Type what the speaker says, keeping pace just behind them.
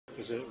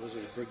Was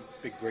it a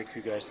big break for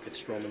you guys to get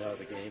Stroman out of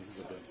the game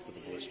with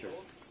the blister?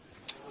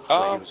 He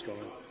was going?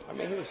 I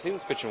mean, he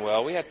was pitching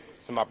well. We had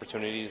some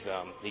opportunities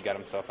he got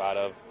himself out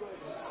of.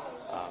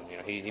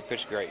 He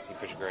pitched great.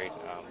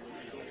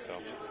 So I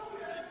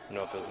don't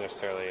know if it was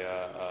necessarily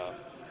a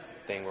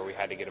thing where we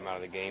had to get him out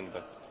of the game,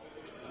 but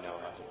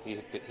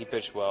he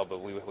pitched well. But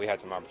we had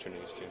some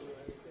opportunities too.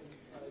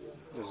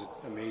 Does it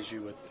amaze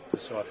you what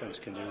this offense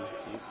can do?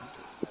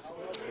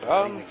 In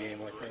a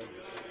game like that?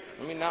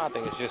 I mean, no, I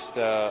think it's just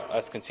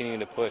us continuing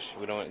to push.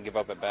 We don't give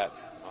up at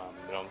bats.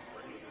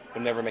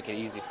 We never make it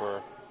easy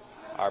for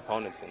our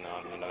opponents, and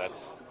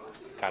that's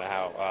kind of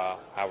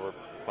how we're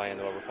playing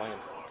the way we're playing.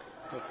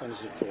 How fun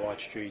is it to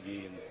watch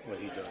JD and what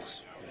he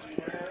does?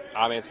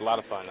 I mean, it's a lot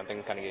of fun. I think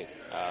I kind of get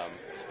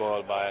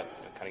spoiled by it,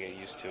 kind of get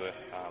used to it.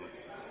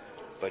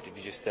 But if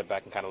you just step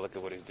back and kind of look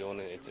at what he's doing,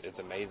 it's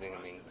amazing.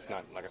 I mean, it's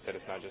not, like I said,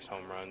 it's not just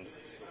home runs.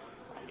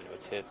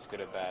 It's hits, good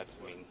at bats.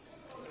 I mean,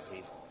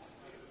 he's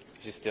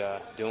just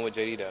doing what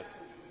JD does.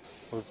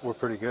 We're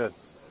pretty good.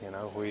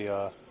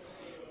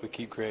 We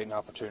keep creating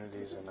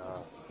opportunities, and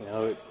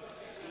it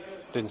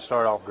didn't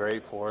start off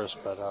great for us,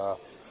 but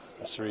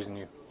that's the reason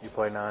you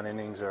play 9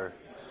 innings or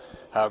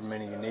however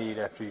many you need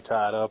after you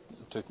tie it up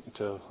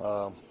to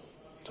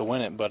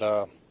win it.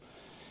 But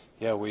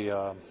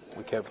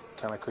we kept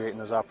kind of creating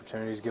those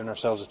opportunities, giving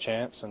ourselves a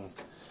chance, and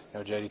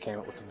JD came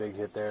up with a big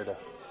hit there to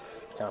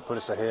kind of put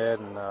us ahead,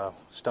 and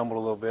stumbled a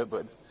little bit,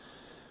 but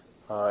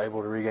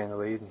able to regain the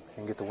lead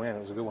and get the win.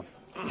 It was a good one.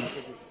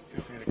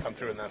 Good for you to come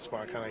through in that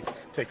spot, kind of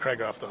take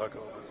Craig off the hook a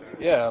little bit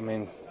there. Yeah, I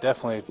mean,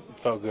 definitely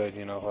felt good,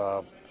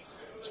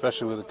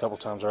 especially with a couple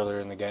times earlier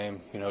in the game,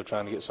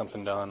 trying to get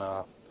something done.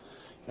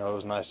 It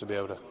was nice to be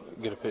able to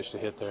get a pitch to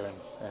hit there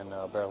and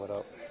barrel it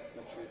up.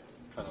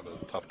 Kind of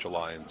a tough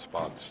July in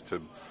spots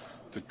to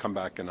come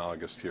back in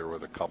August here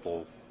with a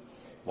couple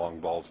long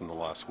balls in the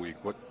last week.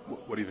 What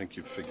do you think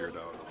you've figured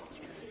out?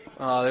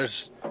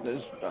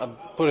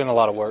 I've put in a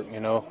lot of work,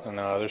 and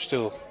there's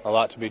still a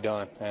lot to be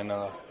done, and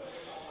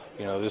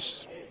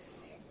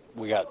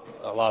we got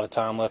a lot of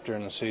time left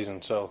during the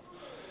season, so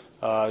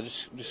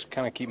just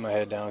kind of keep my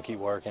head down, keep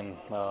working.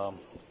 You're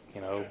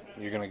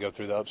going to go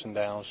through the ups and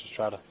downs. Just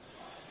try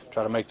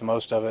to make the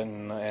most of it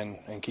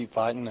and keep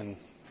fighting.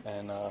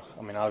 And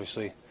I mean,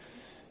 obviously,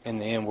 in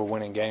the end, we're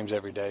winning games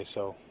every day,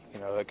 so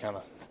that kind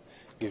of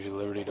gives you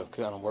liberty to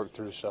kind of work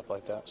through stuff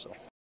like that. So